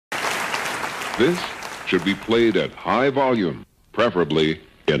This should be played at high volume, preferably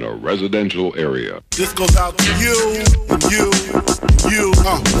in a residential area. This goes out to you, you.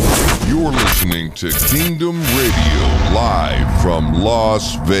 You're listening to Kingdom Radio live from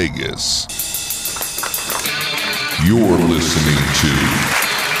Las Vegas. You're listening to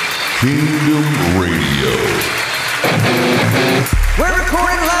Kingdom Radio. We're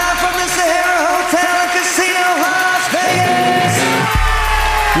recording live from the Sahara Hotel and Casino, Las Vegas.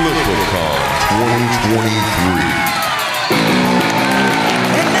 Flippercon 2023.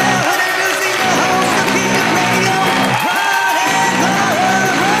 And now introducing the host of Kingdom Radio,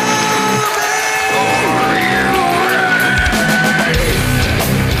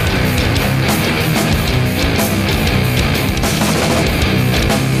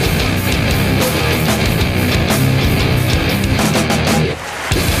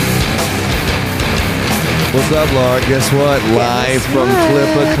 What's up, Laura? Guess what? Live from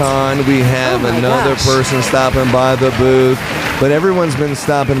Clipicon, we have another person stopping by the booth. But everyone's been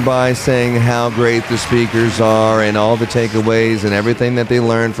stopping by saying how great the speakers are and all the takeaways and everything that they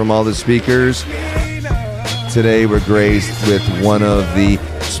learned from all the speakers. Today we're graced with one of the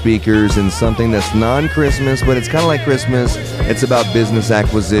speakers in something that's non-Christmas, but it's kind of like Christmas. It's about business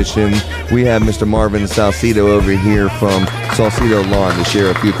acquisition. We have Mr. Marvin Salcido over here from Salcido Lawn to share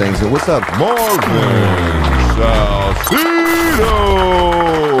a few things. And what's up, Marvin Salcido!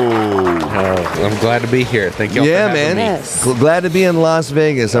 I'm glad to be here. Thank you all for having me. Yes. Glad to be in Las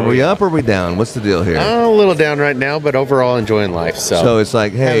Vegas. Are we up or are we down? What's the deal here? A little down right now, but overall enjoying life. So it's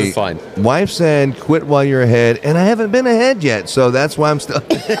like, hey, fun. Wife said quit while you're ahead, and I haven't been ahead yet, so that's why I'm still...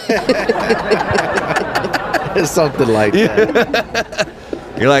 Something like that.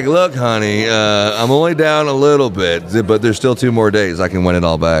 You're like, look, honey, I'm only down a little bit, but there's still 2 more days. I can win it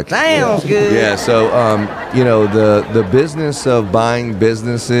all back. Sounds good. Yeah, so, the business of buying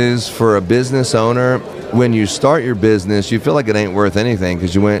businesses for a business owner, when you start your business, you feel like it ain't worth anything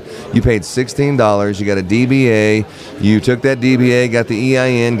because you paid $16, you got a DBA, you took that DBA, got the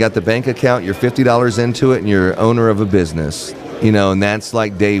EIN, got the bank account, you're $50 into it, and you're owner of a business. And that's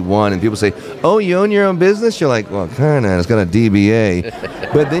like day one. And people say, oh, you own your own business? You're like, well, kind of. It's got a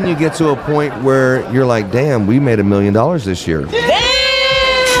DBA. But then you get to a point where you're like, damn, we made $1 million this year. Damn!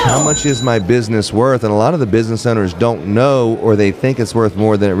 How much is my business worth? And a lot of the business owners don't know, or they think it's worth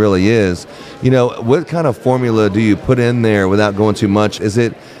more than it really is. What kind of formula do you put in there without going too much?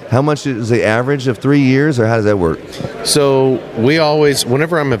 How much is the average of 3 years, or how does that work? So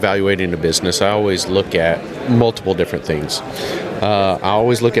whenever I'm evaluating a business, I always look at multiple different things. I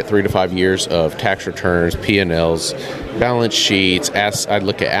always look at 3 to 5 years of tax returns, P&Ls, balance sheets. I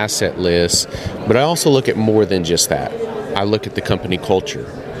look at asset lists, but I also look at more than just that. I look at the company culture.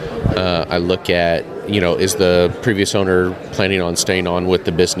 I look at, is the previous owner planning on staying on with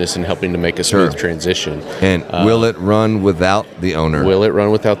the business and helping to make a smooth transition? And will it run without the owner? Will it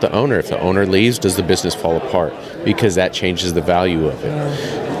run without the owner? If the owner leaves, does the business fall apart? Because that changes the value of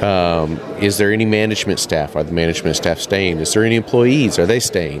it. Is there any management staff? Are the management staff staying? Is there any employees? Are they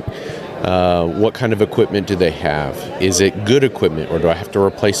staying? What kind of equipment do they have? Is it good equipment, or do I have to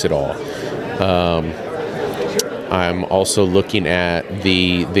replace it all? I'm also looking at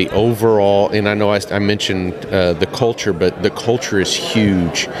the overall, and I know I mentioned the culture, but the culture is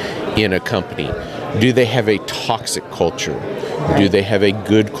huge in a company. Do they have a toxic culture? Do they have a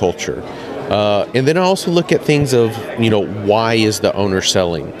good culture? And then I also look at things of, why is the owner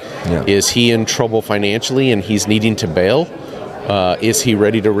selling? Yeah. Is he in trouble financially and he's needing to bail? Is he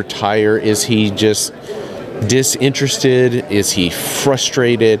ready to retire? Is he just disinterested? Is he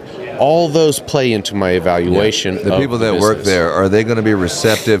frustrated? All those play into my evaluation. Yeah. The people that work there, are they going to be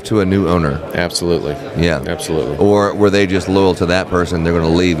receptive to a new owner? Absolutely. Yeah. Absolutely. Or were they just loyal to that person? They're going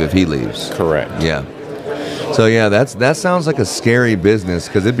to leave if he leaves. Correct. Yeah. So, yeah, that sounds like a scary business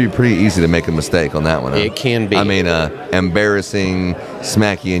because it'd be pretty easy to make a mistake on that one. Huh? It can be. I mean, embarrassing,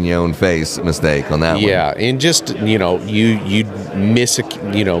 smack you in your own face mistake on that one. Yeah, and just, you miss,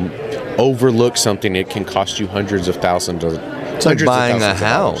 overlook something, it can cost you hundreds of thousands of dollars. It's like buying a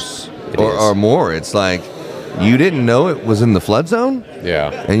house or more. It's like you didn't know it was in the flood zone.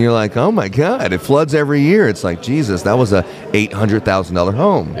 Yeah. And you're like, oh, my God, it floods every year. It's like, Jesus, that was a $800,000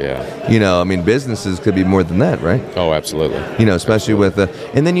 home. Yeah. Businesses could be more than that, right? Oh, absolutely. Especially with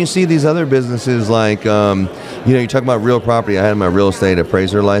and then you see these other businesses like, you talk about real property. I had my real estate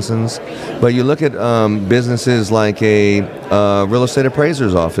appraiser license, but you look at businesses like a real estate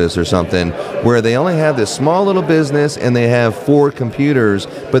appraiser's office or something where they only have this small little business and they have 4 computers,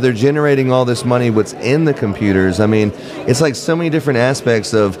 but they're generating all this money what's in the computers. It's like so many different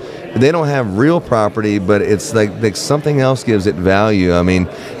aspects of, they don't have real property, but it's like something else else gives it value. I mean,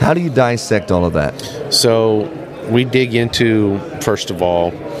 how do you dissect all of that? So we dig into, first of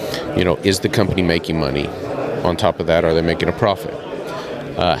all, is the company making money? On top of that, are they making a profit?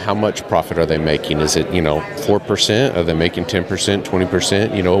 How much profit are they making? Is it 4%? Are they making 10%,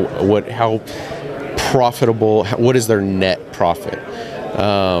 20%? How profitable? What is their net profit?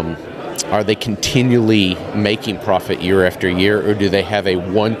 Are they continually making profit year after year, or do they have a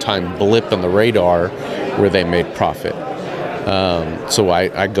one-time blip on the radar where they made profit? So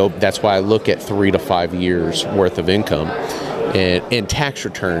I go. That's why I look at 3 to 5 years worth of income and tax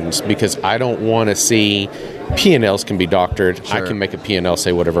returns, because I don't want to see P&Ls can be doctored. Sure. I can make a P&L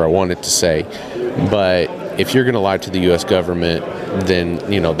say whatever I want it to say, but if you're going to lie to the U.S. government, then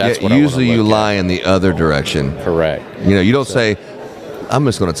that's what usually I you look lie at. in the other direction. Correct. You don't say, I'm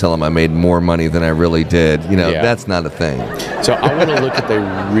just going to tell them I made more money than I really did. Yeah. That's not a thing. So I want to look at the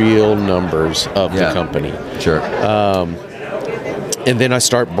real numbers of the company. Sure. And then I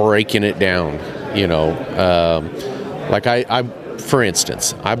start breaking it down. Like I, for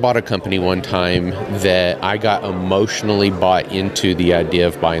instance, I bought a company one time that I got emotionally bought into the idea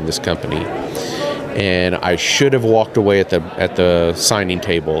of buying this company, and I should have walked away at the signing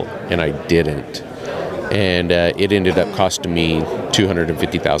table, and I didn't. And it ended up costing me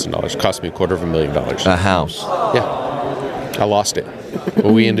 $250,000. Cost me $250,000. A house. Yeah, I lost it.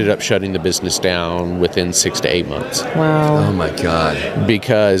 We ended up shutting the business down within 6 to 8 months. Wow. Oh my God.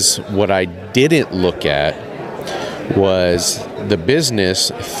 Because what I didn't look at was the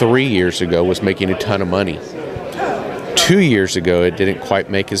business 3 years ago was making a ton of money. 2 years ago, it didn't quite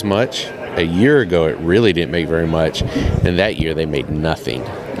make as much. A year ago, it really didn't make very much. And that year, they made nothing.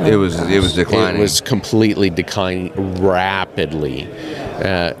 It was declining. It was completely declining rapidly.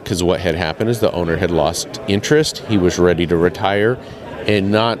 Because what had happened is the owner had lost interest. He was ready to retire.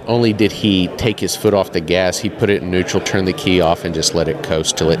 And not only did he take his foot off the gas, he put it in neutral, turned the key off, and just let it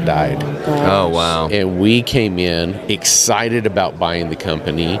coast till it died. Oh, wow. And we came in excited about buying the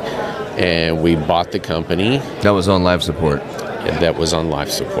company, and we bought the company. That was on life support. And that was on life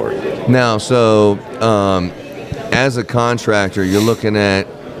support. Now, so as a contractor, you're looking at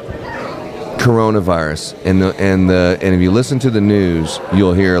coronavirus, and if you listen to the news,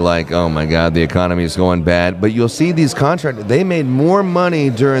 you'll hear like, oh my God, the economy is going bad. But you'll see these contractors, they made more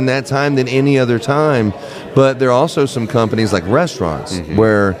money during that time than any other time. But there are also some companies like restaurants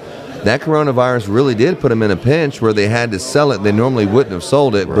where that coronavirus really did put them in a pinch where they had to sell it. They normally wouldn't have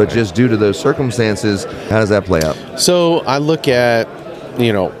sold it, but just due to those circumstances, how does that play out? So I look at,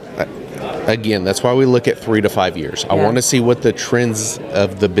 again, that's why we look at 3 to 5 years. I want to see what the trends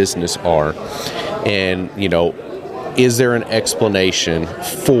of the business are. And, is there an explanation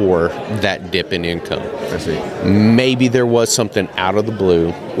for that dip in income? I see. Maybe there was something out of the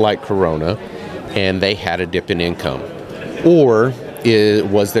blue, like Corona, and they had a dip in income. Or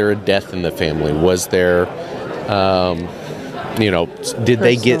was there a death in the family? Was there, did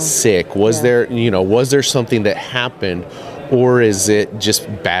they get sick? Was there something that happened? Or is it just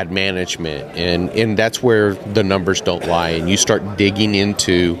bad management? And that's where the numbers don't lie. And you start digging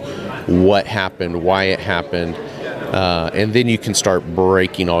into what happened, why it happened, and then you can start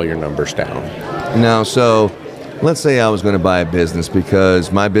breaking all your numbers down. Now, so let's say I was going to buy a business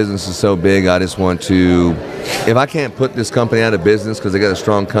because my business is so big, I just want to, if I can't put this company out of business because they got a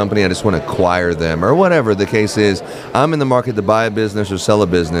strong company, I just want to acquire them or whatever the case is. I'm in the market to buy a business or sell a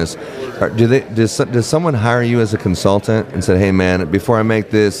business. Does someone hire you as a consultant and say, hey man, before I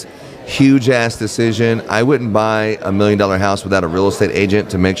make this huge ass decision, I wouldn't buy $1 million house without a real estate agent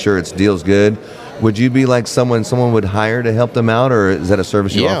to make sure its deal's good? Would you be like someone would hire to help them out, or is that a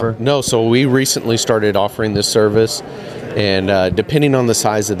service you offer? No, so we recently started offering this service, and depending on the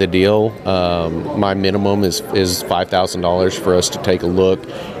size of the deal, my minimum is $5,000 for us to take a look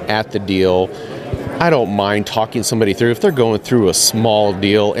at the deal. I don't mind talking somebody through if they're going through a small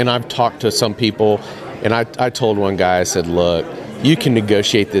deal. And I've talked to some people, and I told one guy, I said, look, you can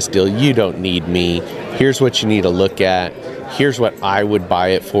negotiate this deal. You don't need me. Here's what you need to look at. Here's what I would buy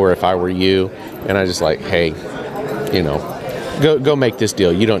it for if I were you. And I just like, hey, go make this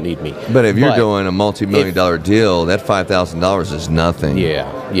deal. You don't need me. But if you're doing a multi-million-dollar deal, that $5,000 is nothing.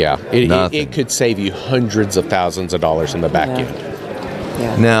 Yeah. It could save you hundreds of thousands of dollars in the back end.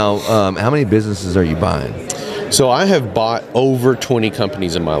 Yeah. Now, how many businesses are you buying? So I have bought over 20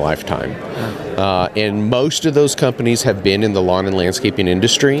 companies in my lifetime. And most of those companies have been in the lawn and landscaping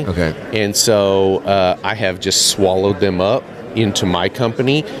industry. Okay. And so I have just swallowed them up into my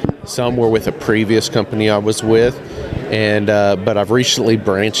company. Some were with a previous company I was with. And but I've recently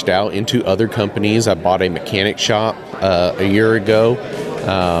branched out into other companies. I bought a mechanic shop a year ago.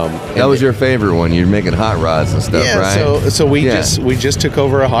 That was your favorite one. You're making hot rods and stuff, yeah, right? so we just took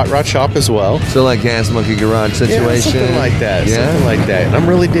over a hot rod shop as well. So like Gas Monkey Garage situation, Yeah, something like that. Yeah? Something like that. And I'm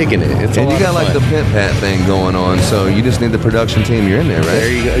really digging it. It's And a you lot got of like fun. the Pimp Hat thing going on, so you just need the production team. You're in there, right?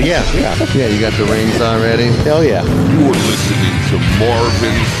 There you go. Yeah. Yeah, you got the rings already. Hell yeah. You're listening to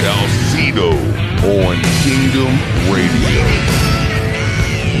Marvin Salcido on Kingdom Radio.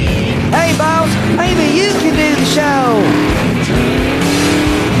 Hey, boss, maybe you can do the show.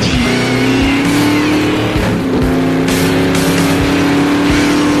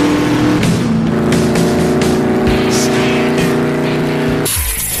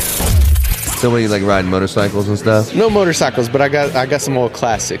 So what, you like riding motorcycles and stuff? No motorcycles, but I got some old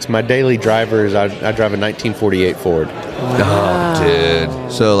classics. My daily driver is I drive a 1948 Ford. Oh,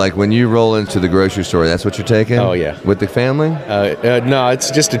 dude. So like when you roll into the grocery store, that's what you're taking? Oh, yeah. With the family? No, it's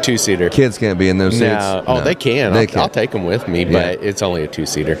just a 2-seater. Kids can't be in those seats? No. Oh, they can. I'll take them with me, but it's only a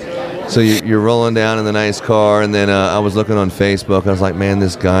 2-seater. So you're rolling down in the nice car, and then I was looking on Facebook. I was like, man,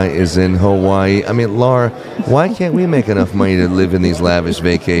 this guy is in Hawaii. I mean, Laura, why can't we make enough money to live in these lavish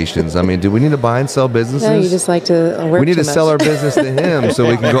vacations? I mean, do we need to buy and sell businesses? No, you just like to work We need too to much. sell our business to him so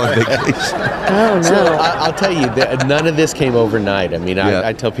we can go on vacation. Oh, no. So I'll tell you, that none of this came overnight. I mean, Yeah.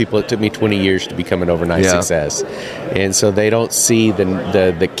 I tell people it took me 20 years to become an overnight Yeah. success. And so they don't see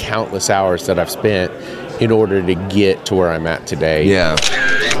the countless hours that I've spent in order to get to where I'm at today. Yeah.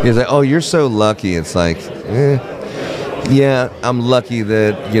 He's like, oh, you're so lucky. It's like, yeah, I'm lucky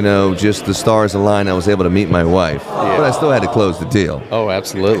that, just the stars aligned. I was able to meet my wife. Yeah. But I still had to close the deal. Oh,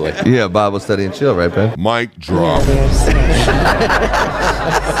 absolutely. Yeah, Bible study and chill, right, Ben? Mic drop.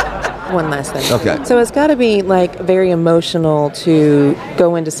 One last thing. Okay. So it's got to be like very emotional to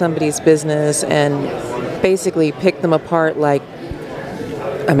go into somebody's business and basically pick them apart.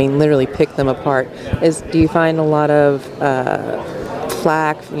 Literally pick them apart. Do you find a lot of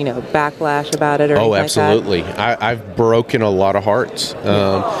flack, backlash about it, or anything like that? Absolutely. I've broken a lot of hearts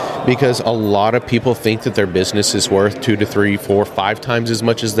because a lot of people think that their business is worth 2 to 3, 4, 5 times as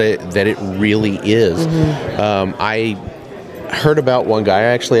much as that it really is. I heard about one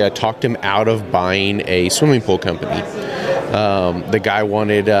guy. I talked him out of buying a swimming pool company. The guy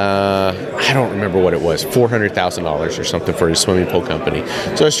wanted, I don't remember what it was, $400,000 or something for his swimming pool company.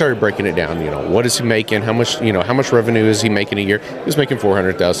 So I started breaking it down. What is he making? How much revenue is he making a year? He was making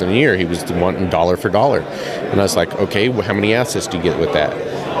 $400,000 a year. He was wanting dollar for dollar. And I was like, okay, well, how many assets do you get with that?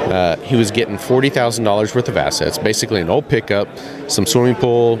 He was getting $40,000 worth of assets, basically an old pickup, some swimming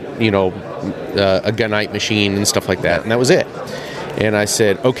pool, a gunite machine and stuff like that. And that was it. And I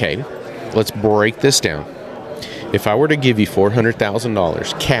said, okay, let's break this down. If I were to give you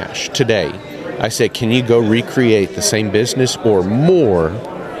 $400,000 cash today, I said, can you go recreate the same business or more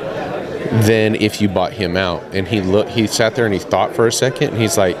than if you bought him out? And he sat there and he thought for a second, and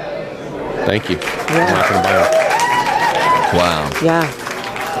he's like, thank you. I'm not going to buy it. Wow.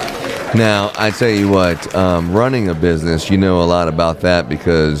 Yeah. Now, I tell you what, running a business, you know a lot about that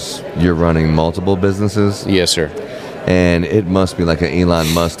because you're running multiple businesses. Yes, sir. And it must be like an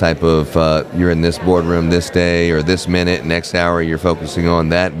Elon Musk type of, you're in this boardroom this day or this minute, next hour, you're focusing on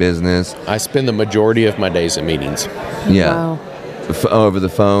that business. I spend the majority of my days at meetings. Yeah. Wow. Over the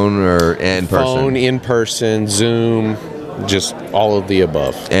phone or in person? Phone, in person, Zoom, just all of the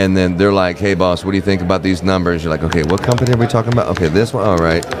above. And then they're like, hey, boss, what do you think about these numbers? You're like, okay, what company are we talking about? Okay, this one? All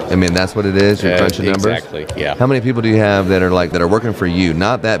right. I mean, that's what it is? You're crunching numbers? Exactly, yeah. How many people do you have that are working for you,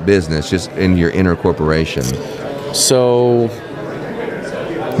 not that business, just in your inner corporation? So,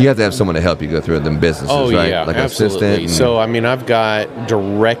 you have to have someone to help you go through them businesses, right? Yeah, like an absolutely. assistant. So, I've got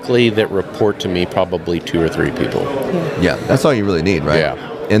directly that report to me probably 2 or 3 people. Yeah, that's all you really need, right? Yeah.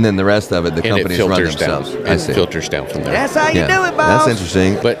 And then the rest of it, the And it companies run filters themselves. down. I It see. filters down from there. That's how you Yeah, do it, boss. that's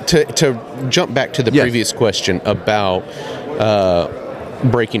interesting. But to jump back to the Yes. previous question about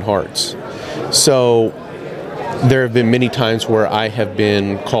breaking hearts. So there have been many times where I have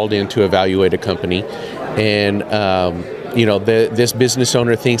been called in to evaluate a company, and this business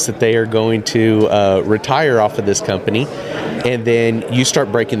owner thinks that they are going to retire off of this company, and then you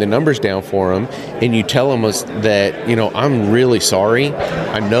start breaking the numbers down for them, and you tell them that, I'm really sorry.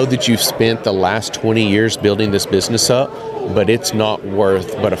 I know that you've spent the last 20 years building this business up, but it's not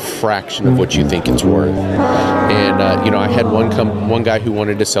worth but a fraction of what you think it's worth. And I had one guy who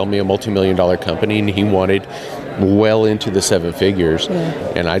wanted to sell me a multi-million-dollar company, and he wanted well into the seven figures.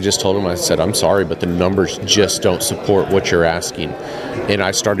 Yeah. And I just told him, I said, I'm sorry, but the numbers just don't support what you're asking. And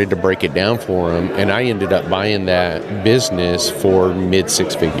I started to break it down for him, and I ended up buying that business for mid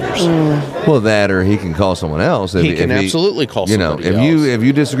six figures. Well, that or he can call someone else. He can absolutely call somebody else. If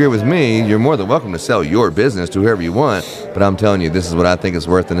you disagree with me, you're more than welcome to sell your business to whoever you want. But I'm telling you, this is what I think it's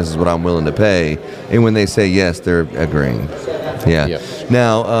worth, and this is what I'm willing to pay. And when they say yes, they're agreeing. Yeah. Yep.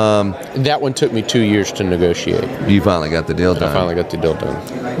 Now, that one took me 2 years to negotiate. you finally got the deal done. I finally got the deal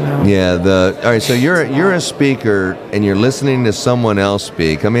done. Yeah. All right. So you're a speaker and you're listening to someone else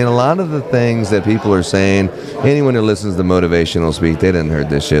speak. I mean, a lot of the things that people are saying. Anyone who listens to motivational speak, they didn't heard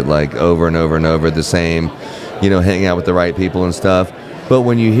this shit like over and over and over. The same, hang out with the right people and stuff. But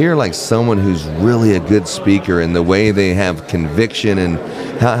when you hear like someone who's really a good speaker and the way they have conviction and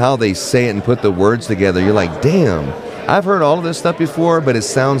how they say it and put the words together, you're like, damn. I've heard all of this stuff before, but it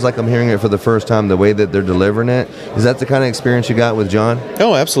sounds like I'm hearing it for the first time, the way that they're delivering it. Is that the kind of experience you got with John?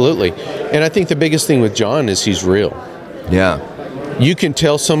 Oh, absolutely. And I think the biggest thing with John is he's real. Yeah. You can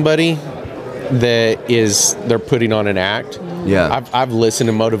tell somebody they're putting on an act. Yeah. I've listened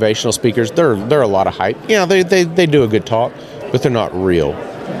to motivational speakers. They're a lot of hype. Yeah, they do a good talk, but they're not real.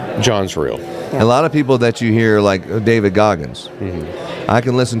 John's real. A lot of people that you hear, like David Goggins. I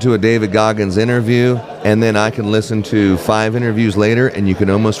can listen to a David Goggins interview, and then I can listen to 5 interviews later, and you can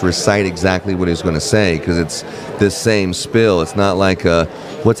almost recite exactly what he's going to say because it's the same spill. It's not like,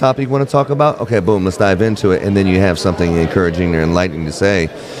 what topic you want to talk about? Okay, boom, let's dive into it, and then you have something encouraging or enlightening to say.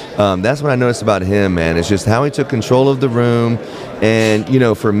 That's what I noticed about him, man. It's just how he took control of the room, and,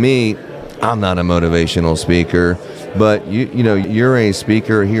 for me, I'm not a motivational speaker. But you're a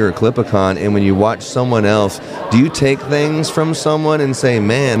speaker here at Clipicon, and when you watch someone else, do you take things from someone and say,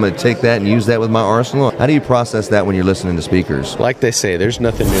 man, I'm going to take that and use that with my arsenal? How do you process that when you're listening to speakers? Like they say, there's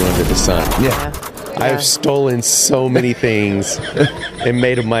nothing new under the sun. Yeah. I've stolen so many things and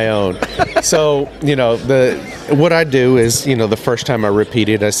made them my own. So, what I do is, the first time I repeat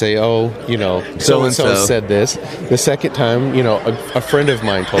it, I say, so-and-so said this. The second time, a friend of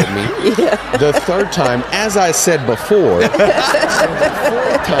mine told me. Yeah. The third time, as I said before. The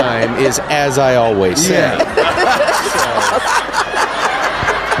fourth time is as I always say. Yeah.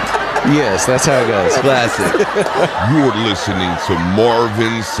 Yes, that's how it goes. Classic. You're listening to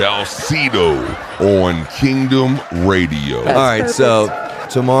Marvin Salcido on Kingdom Radio. All right, so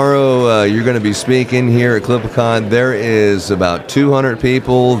tomorrow you're going to be speaking here at Clipicon. There is about 200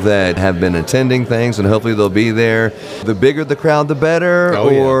 people that have been attending things, and hopefully they'll be there. The bigger the crowd, the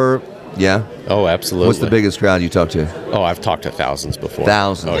better. Yeah? Oh, absolutely. What's the biggest crowd you talk to? Oh, I've talked to thousands before.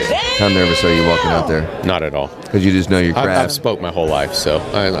 Thousands? Oh, yeah. How nervous are you walking out there? Not at all. Because you just know your craft? I've spoke my whole life, so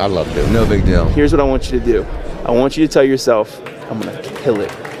I love doing it. No big deal. Here's what I want you to do. I want you to tell yourself, I'm going to kill it.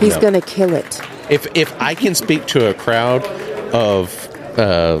 He's going to kill it. If I can speak to a crowd of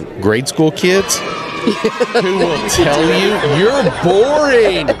grade school kids who will tell you you're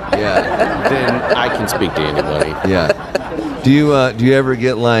boring, then I can speak to anybody. Yeah. Do you ever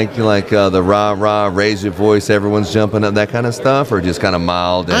get like the rah raise your voice, everyone's jumping up, that kind of stuff, or just kind of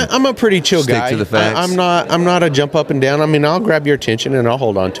mild? And I'm a pretty chill stick guy. To the facts? I'm not a jump up and down. I mean, I'll grab your attention and I'll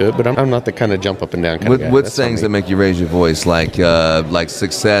hold on to it, but I'm not the kind of jump up and down kind of guy. What's things that make you raise your voice, like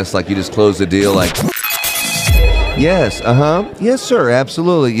success, like you just closed a deal, like. Yes, yes, sir,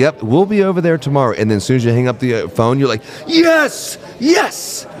 absolutely. Yep, we'll be over there tomorrow. And then as soon as you hang up the phone, you're like, yes,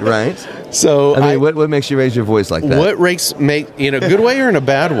 right? So I mean, what makes you raise your voice like that? What make in a good way or in a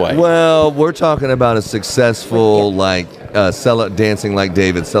bad way? Well, we're talking about a successful dancing like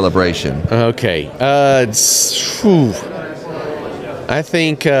David celebration. Okay, I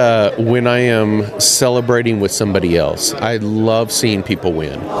think when I am celebrating with somebody else, I love seeing people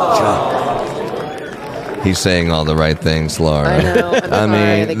win. He's saying all the right things, Laura. I know. I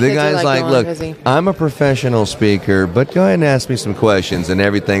mean, the guy's like, look, I'm a professional speaker, but go ahead and ask me some questions, and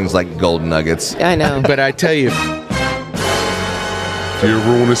everything's like golden nuggets. I know. But I tell you, If you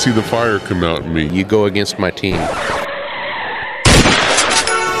ever want to see the fire come out in me, you go against my team.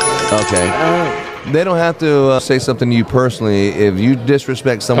 Okay. They don't have to say something to you personally. If you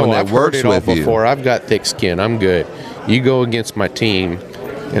disrespect someone that I've works heard it all with you. before. I've got thick skin. I'm good. You go against my team.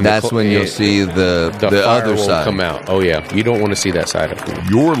 And that's when you'll see the fire other will side come out. Oh yeah, you don't want to see that side of me.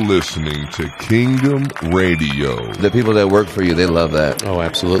 You're listening to Kingdom Radio. The people that work for you, they love that. Oh,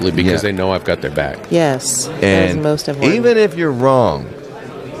 absolutely, because they know I've got their back. Yes, that is And most important. even if you're wrong,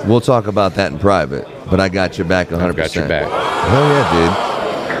 we'll talk about that in private. But I got your back 100%. I've got your back. Oh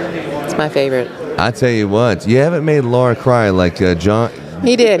yeah, It's my favorite. dude. I tell you what, you haven't made Laura cry like John.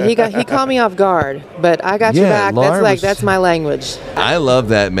 He did. He caught me off guard, but I got you back. That's my language. I love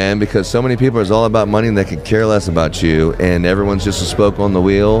that, man, because so many people are all about money and they could care less about you, and everyone's just a spoke on the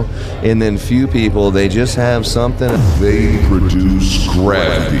wheel. And then few people, they just have something. They produce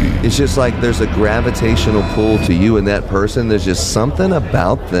gravity. It's just like there's a gravitational pull to you and that person. There's just something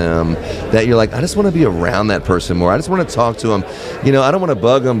about them that you're like, I just want to be around that person more. I just want to talk to him. You know, I don't want to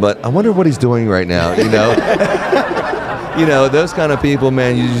bug him, but I wonder what he's doing right now, you know? You know, those kind of people,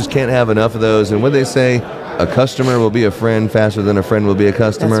 man, you just can't have enough of those. And when they say a customer will be a friend faster than a friend will be a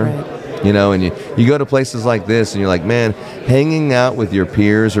customer, that's right. You know, and you go to places like this and you're like, man, hanging out with your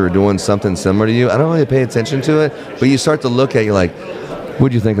peers who are doing something similar to you, I don't really pay attention to it, but you start to look at, you're like,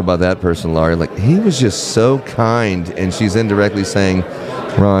 what'd you think about that person, Laurie? Like, he was just so kind, and she's indirectly saying,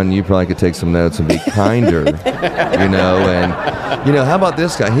 Ron, you probably could take some notes and be kinder, you know, and, you know, how about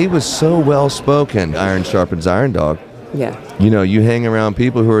this guy? He was so well-spoken. Iron sharpens iron, dog. Yeah. You know, you hang around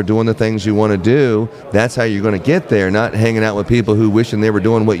people who are doing the things you want to do. That's how you're going to get there, not hanging out with people who wishing they were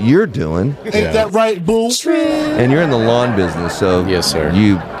doing what you're doing. Ain't that right, boo? And you're in the lawn business, so yes, sir.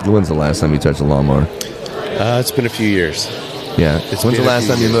 When's the last time you touched a lawnmower? It's been a few years. Yeah. When's the last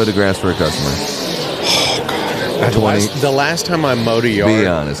time you mowed the grass for a customer? The last time I mowed a yard, be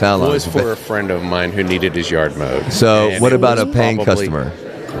honest, how long was for a friend of mine who needed his yard mowed. So, and what about a paying customer?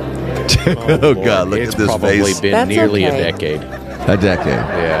 Oh God, look at this probably face. It's been That's nearly okay. a decade. A decade.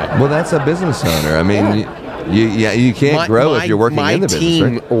 Yeah. Well, that's a business one. I mean, you can't grow if you're working in the business.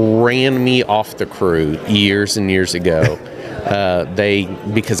 My team right? ran me off the crew years and years ago.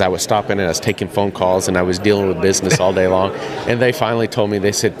 Because I was stopping and I was taking phone calls and I was dealing with business all day long, and they finally told me,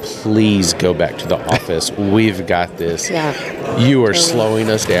 they said, please go back to the office. We've got this. Yeah. You are slowing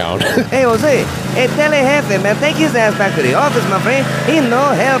us down. Hey, Jose. Hey, tell the jefe, man. Take his ass back to the office, my friend. He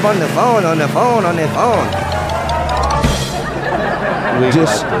no help on the phone.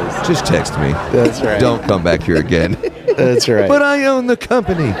 Just text me. That's right. Don't come back here again. That's right. But I own the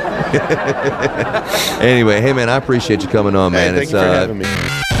company. Anyway, hey man, I appreciate you coming on, man. Hey, thank you for having me.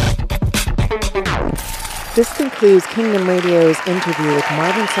 This concludes Kingdom Radio's interview with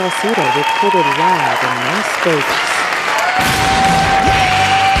Marvin Salcido, recorded live in Las Vegas.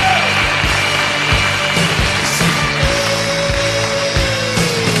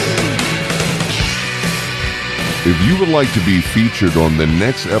 If you would like to be featured on the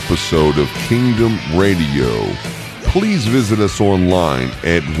next episode of Kingdom Radio, please visit us online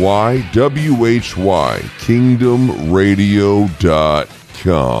at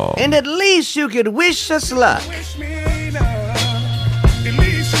ywhykingdomradio.com. And at least you could wish us luck.